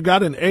 and when you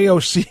got an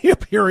AOC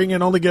appearing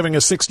and only giving a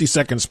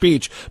 60-second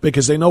speech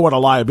because they know what a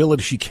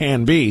liability she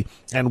can be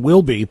and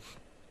will be,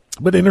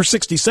 but in her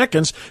 60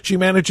 seconds, she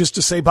manages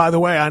to say, by the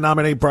way,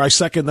 I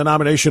second the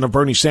nomination of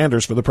Bernie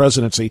Sanders for the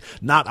presidency,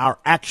 not our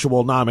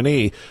actual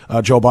nominee,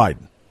 Joe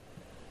Biden.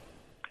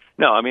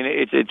 No, I mean,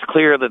 it's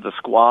clear that the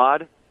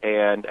squad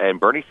and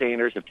Bernie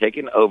Sanders have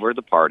taken over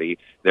the party.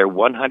 Their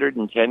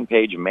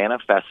 110-page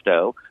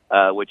manifesto,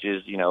 which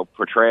is,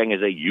 portraying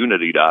as a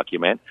unity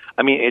document.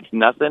 I mean, it's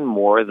nothing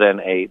more than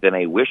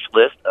a wish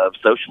list of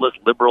socialist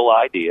liberal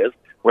ideas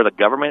where the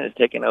government has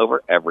taken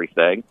over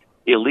everything.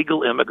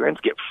 Illegal immigrants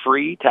get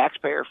free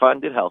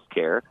taxpayer-funded health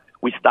care.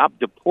 We stop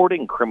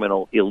deporting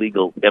criminal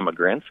illegal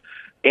immigrants.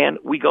 And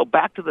we go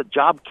back to the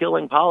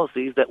job-killing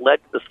policies that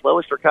led to the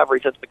slowest recovery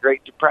since the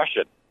Great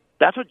Depression.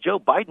 That's what Joe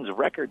Biden's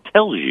record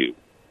tells you.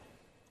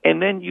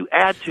 And then you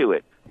add to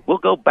it, we'll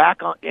go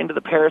back into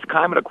the Paris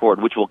Climate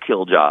Accord, which will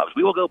kill jobs.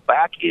 We will go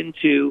back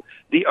into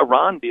the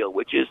Iran deal,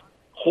 which is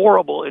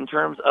horrible in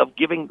terms of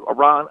giving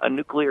Iran a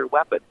nuclear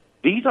weapon.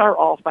 These are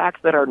all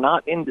facts that are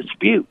not in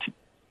dispute.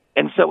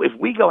 And so if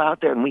we go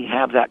out there and we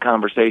have that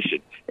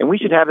conversation, and we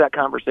should have that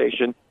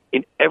conversation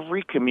in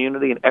every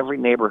community, in every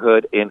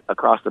neighborhood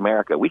across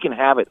America, we can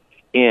have it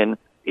in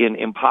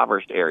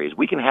impoverished areas.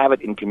 We can have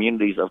it in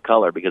communities of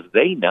color because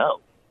they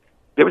know.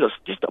 There was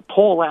just a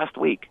poll last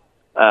week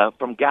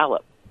from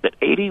Gallup that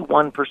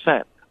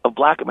 81% of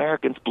black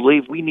Americans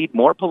believe we need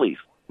more police,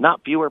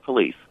 not fewer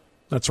police.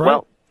 That's right.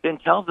 Well, then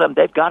tell them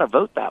they've got to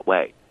vote that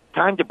way.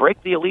 Time to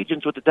break the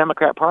allegiance with the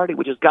Democrat Party,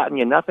 which has gotten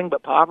you nothing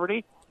but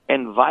poverty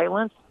and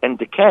violence and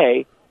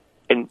decay.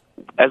 And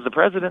as the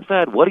president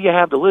said, what do you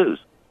have to lose?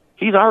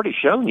 He's already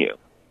shown you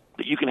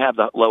that you can have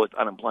the lowest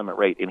unemployment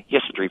rate in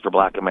history for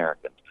black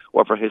Americans,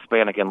 or for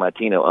Hispanic and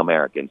Latino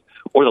Americans,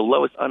 or the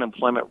lowest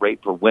unemployment rate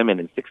for women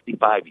in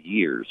 65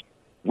 years.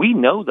 We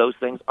know those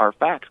things are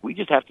facts. We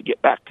just have to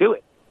get back to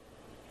it.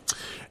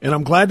 And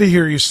I'm glad to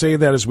hear you say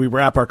that as we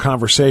wrap our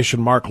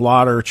conversation. Marc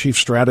Lotter, chief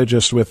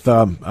strategist with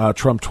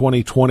Trump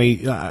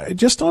 2020.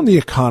 Just on the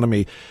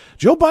economy,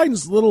 Joe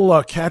Biden's little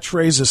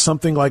catchphrase is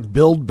something like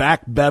 "Build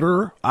Back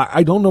Better."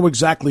 I don't know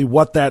exactly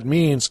what that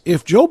means.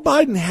 If Joe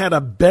Biden had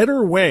a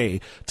better way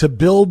to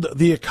build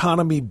the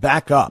economy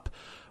back up,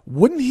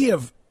 wouldn't he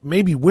have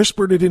maybe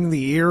whispered it in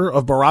the ear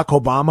of Barack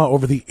Obama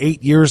over the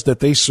 8 years that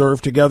they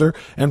served together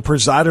and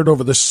presided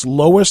over the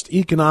slowest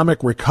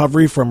economic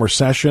recovery from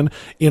recession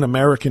in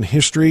American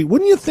history?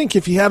 Wouldn't you think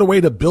if he had a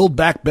way to build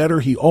back better,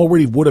 he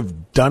already would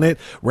have done it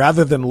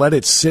rather than let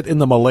it sit in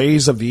the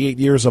malaise of the 8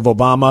 years of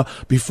Obama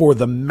before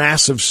the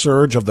massive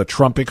surge of the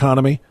Trump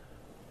economy?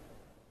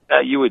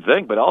 You would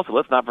think, but also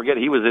let's not forget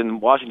he was in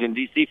Washington,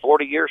 D.C.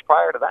 40 years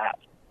prior to that.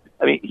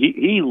 I mean,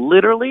 he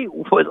literally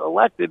was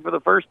elected for the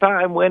first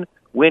time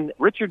when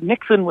Richard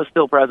Nixon was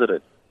still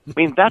president. I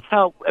mean, that's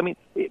how,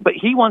 but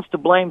he wants to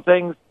blame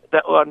things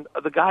that on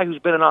the guy who's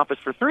been in office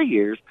for 3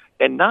 years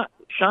and not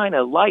shine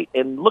a light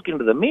and look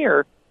into the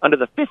mirror under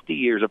the 50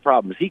 years of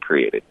problems he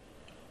created.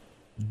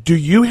 Do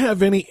you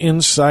have any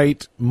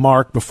insight,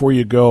 Mark, before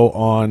you go,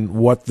 on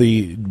what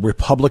the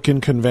Republican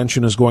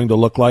convention is going to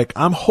look like?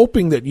 I'm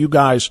hoping that you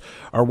guys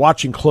are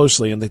watching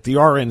closely and that the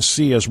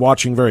RNC is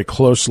watching very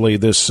closely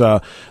this,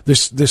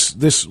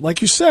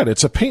 like you said,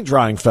 it's a paint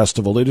drying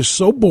festival. It is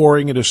so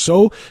boring. It is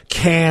so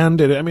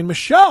canned.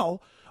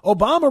 Michelle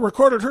Obama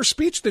recorded her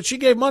speech that she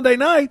gave Monday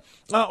night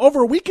over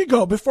a week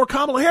ago before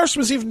Kamala Harris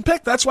was even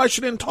picked. That's why she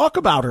didn't talk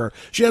about her.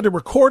 She had to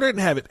record it and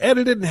have it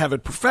edited and have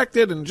it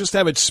perfected and just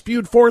have it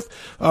spewed forth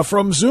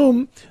from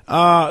Zoom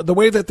the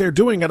way that they're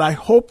doing it. I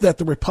hope that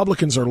the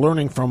Republicans are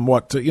learning from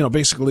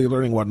basically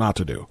learning what not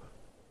to do.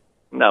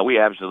 No, we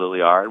absolutely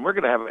are, and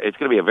it's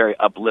going to be a very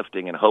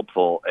uplifting and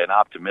hopeful and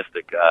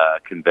optimistic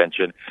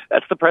convention.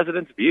 That's the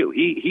president's view.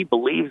 He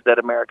believes that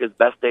America's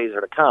best days are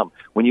to come.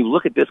 When you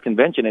look at this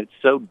convention, it's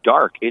so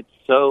dark, it's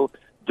so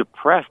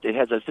depressed, it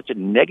has such a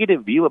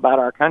negative view about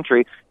our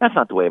country. That's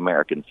not the way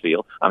Americans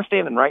feel. I'm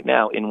standing right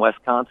now in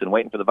Wisconsin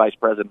waiting for the vice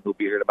president, who'll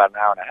be here in about an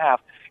hour and a half,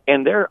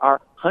 and there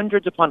are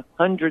hundreds upon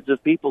hundreds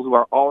of people who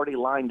are already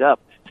lined up,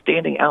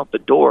 standing out the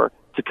door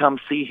to come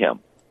see him.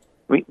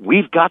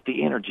 We've got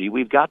the energy,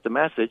 we've got the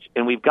message,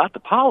 and we've got the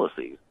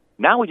policies.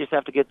 Now we just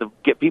have to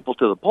get people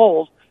to the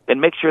polls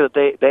and make sure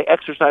that they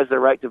exercise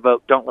their right to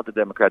vote. Don't let the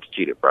Democrats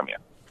cheat it from you.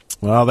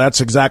 Well, that's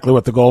exactly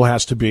what the goal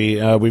has to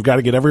be. We've got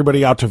to get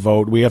everybody out to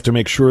vote. We have to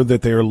make sure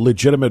that they're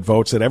legitimate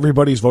votes, that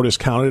everybody's vote is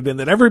counted, and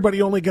that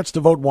everybody only gets to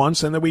vote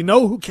once, and that we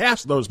know who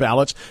cast those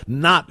ballots,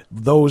 not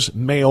those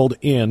mailed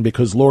in,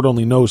 because Lord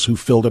only knows who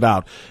filled it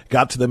out.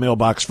 Got to the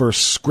mailbox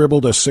first,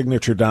 scribbled a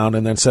signature down,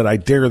 and then said, I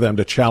dare them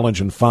to challenge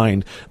and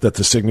find that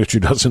the signature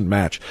doesn't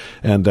match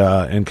and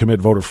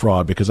commit voter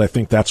fraud, because I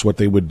think that's what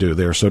they would do.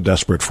 They're so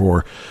desperate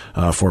for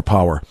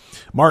power.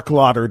 Marc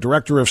Lotter,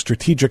 Director of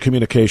Strategic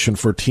Communication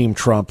for Team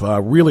Trump.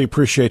 Really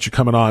appreciate you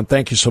coming on.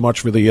 Thank you so much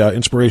for the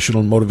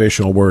inspirational and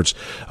motivational words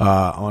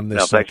on this.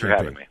 No, thanks campaign.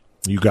 for having me.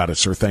 You got it,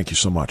 sir. Thank you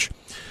so much.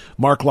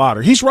 Marc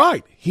Lotter. He's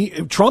right.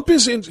 Trump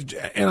is in,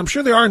 and I'm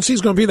sure the RNC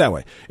is going to be that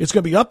way. It's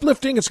going to be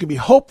uplifting. It's going to be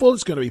hopeful.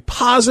 It's going to be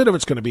positive.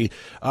 It's going to be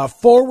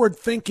forward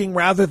thinking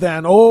rather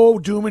than,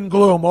 doom and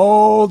gloom.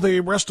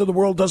 The rest of the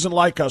world doesn't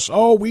like us.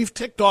 We've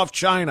ticked off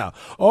China.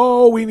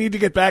 We need to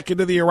get back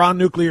into the Iran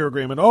nuclear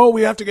agreement.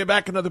 We have to get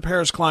back into the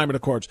Paris Climate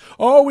Accords.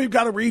 We've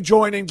got to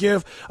rejoin and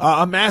give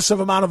a massive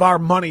amount of our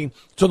money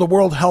to the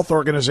World Health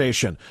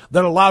Organization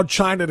that allowed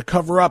China to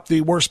cover up the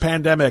worst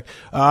pandemic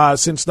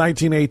since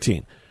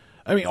 1918.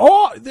 I mean,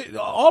 all of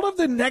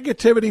the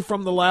negativity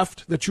from the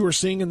left that you are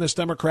seeing in this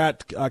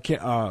Democrat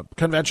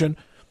convention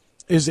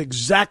is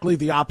exactly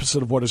the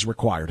opposite of what is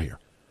required here.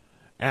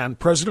 And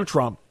President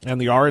Trump and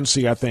the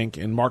RNC, I think,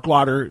 and Marc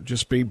Lotter,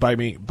 by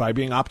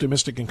being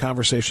optimistic in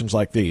conversations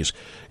like these,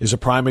 is a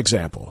prime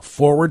example.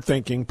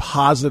 Forward-thinking,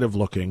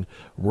 positive-looking,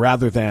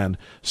 rather than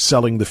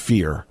selling the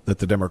fear that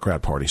the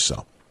Democrat Party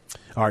sell.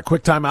 All right,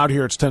 quick time out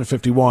here. It's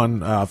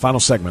 10:51. Final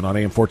segment on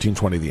AM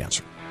 1420, The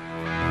Answer.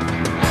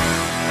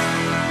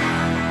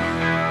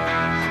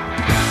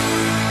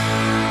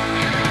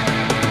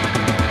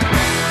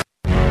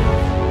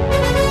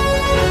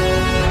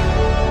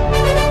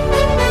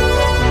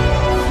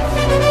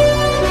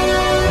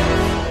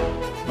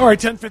 All right,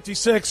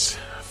 10:56,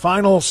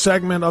 final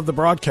segment of the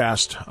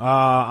broadcast.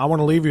 I want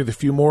to leave you with a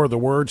few more of the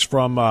words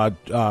from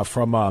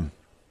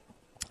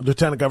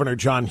Lieutenant Governor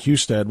John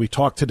Husted. We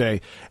talked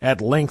today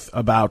at length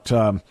about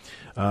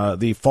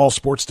the fall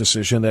sports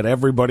decision that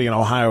everybody in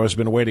Ohio has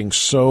been waiting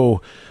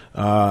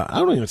I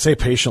don't even say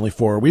patiently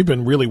for. We've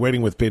been really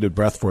waiting with bated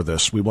breath for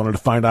this. We wanted to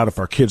find out if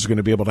our kids are going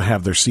to be able to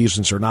have their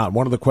seasons or not.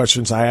 One of the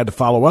questions I had to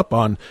follow up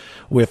on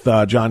with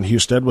John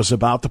Husted was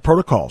about the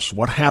protocols.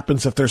 What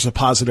happens if there's a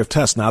positive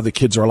test? Now the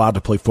kids are allowed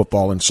to play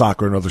football and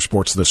soccer and other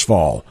sports this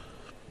fall.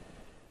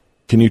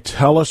 Can you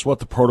tell us what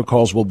the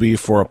protocols will be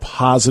for a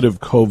positive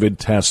COVID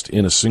test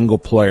in a single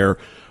player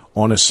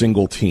on a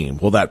single team?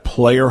 Will that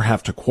player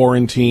have to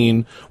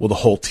quarantine? Will the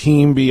whole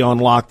team be on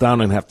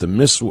lockdown and have to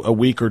miss a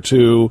week or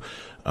two?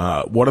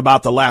 What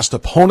about the last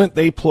opponent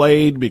they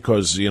played?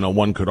 Because,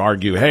 one could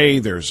argue, hey,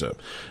 there's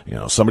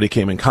somebody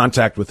came in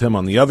contact with him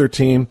on the other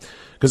team.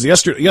 Because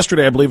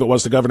yesterday, I believe it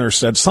was, the governor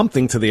said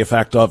something to the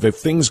effect of, if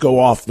things go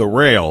off the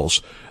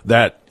rails,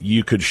 that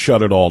you could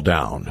shut it all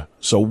down.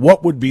 So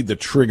what would be the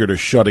trigger to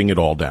shutting it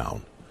all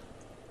down?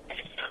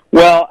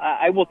 Well,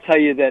 I will tell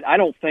you that I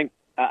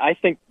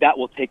think that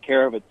will take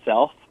care of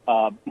itself,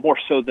 more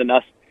so than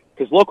us,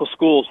 because local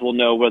schools will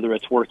know whether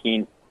it's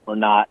working or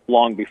not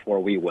long before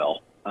we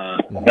will.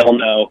 They'll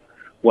know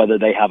whether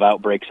they have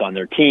outbreaks on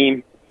their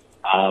team.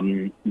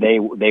 They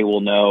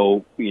will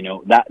know,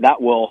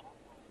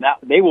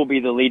 they will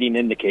be the leading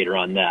indicator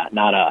on that,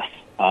 not us.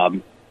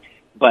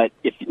 But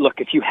if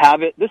you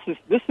have it, this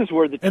is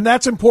where and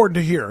that's important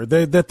to hear,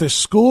 that the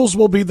schools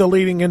will be the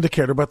leading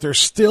indicator, but there's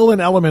still an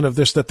element of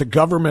this that the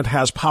government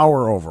has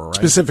power over, right?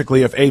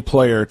 Specifically, if a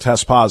player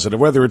tests positive,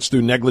 whether it's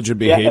through negligent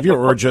behavior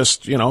or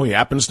just, he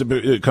happens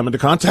to come into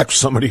contact with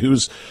somebody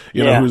who's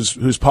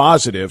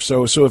positive.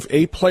 So if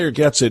a player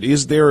gets it,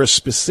 is there a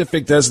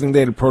specific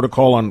designated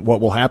protocol on what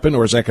will happen,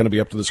 or is that going to be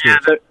up to the schools?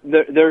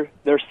 Yeah,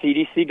 they're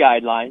CDC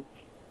guidelines.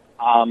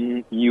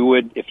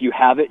 If you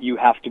have it, you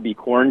have to be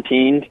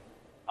quarantined.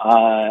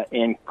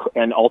 And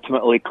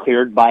ultimately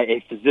cleared by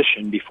a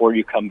physician before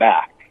you come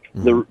back.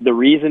 Mm-hmm. The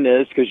reason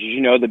is because,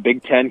 the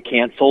Big Ten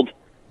canceled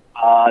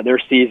their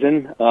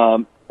season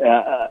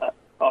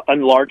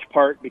in large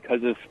part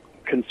because of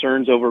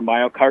concerns over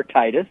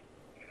myocarditis.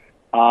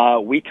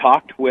 We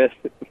talked with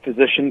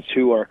physicians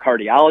who are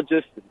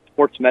cardiologists and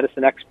sports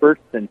medicine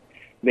experts, and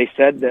they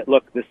said that,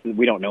 look,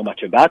 we don't know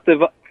much about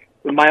the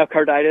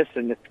myocarditis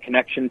and its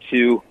connection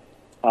to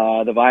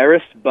the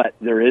virus, but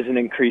there is an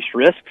increased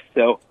risk.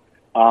 So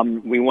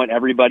we want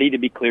everybody to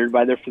be cleared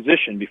by their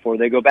physician before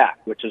they go back,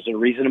 which is a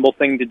reasonable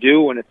thing to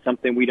do when it's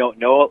something we don't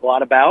know a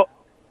lot about.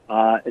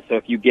 So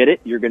if you get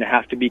it, you're going to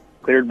have to be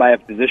cleared by a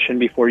physician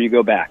before you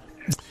go back.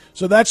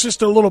 So that's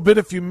just a little bit.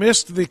 If you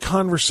missed the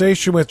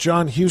conversation with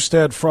John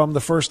Husted from the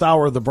first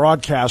hour of the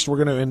broadcast,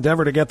 we're going to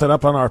endeavor to get that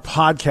up on our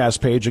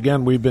podcast page.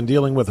 Again, we've been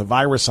dealing with a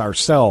virus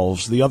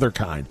ourselves, the other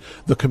kind,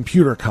 the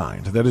computer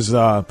kind, that is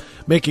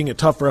making it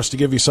tough for us to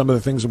give you some of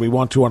the things that we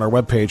want to on our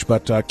webpage.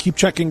 But keep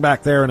checking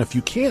back there, and if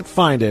you can't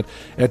find it,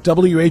 at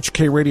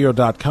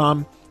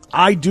WHKRadio.com,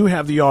 I do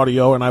have the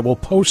audio, and I will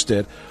post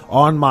it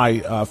on my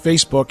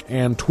Facebook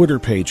and Twitter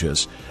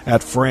pages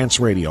at France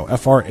Radio,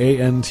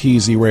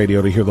 FRANTZ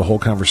Radio, to hear the whole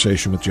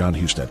conversation with John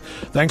Husted.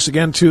 Thanks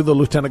again to the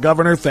Lieutenant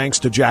Governor. Thanks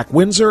to Jack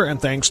Windsor,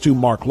 and thanks to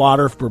Marc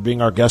Lauder for being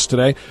our guest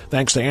today.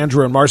 Thanks to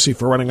Andrew and Marcy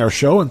for running our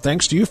show, and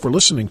thanks to you for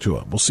listening to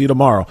it. We'll see you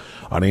tomorrow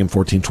on AM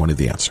 1420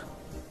 The Answer.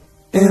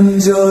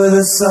 Enjoy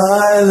the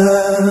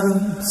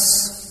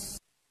silence.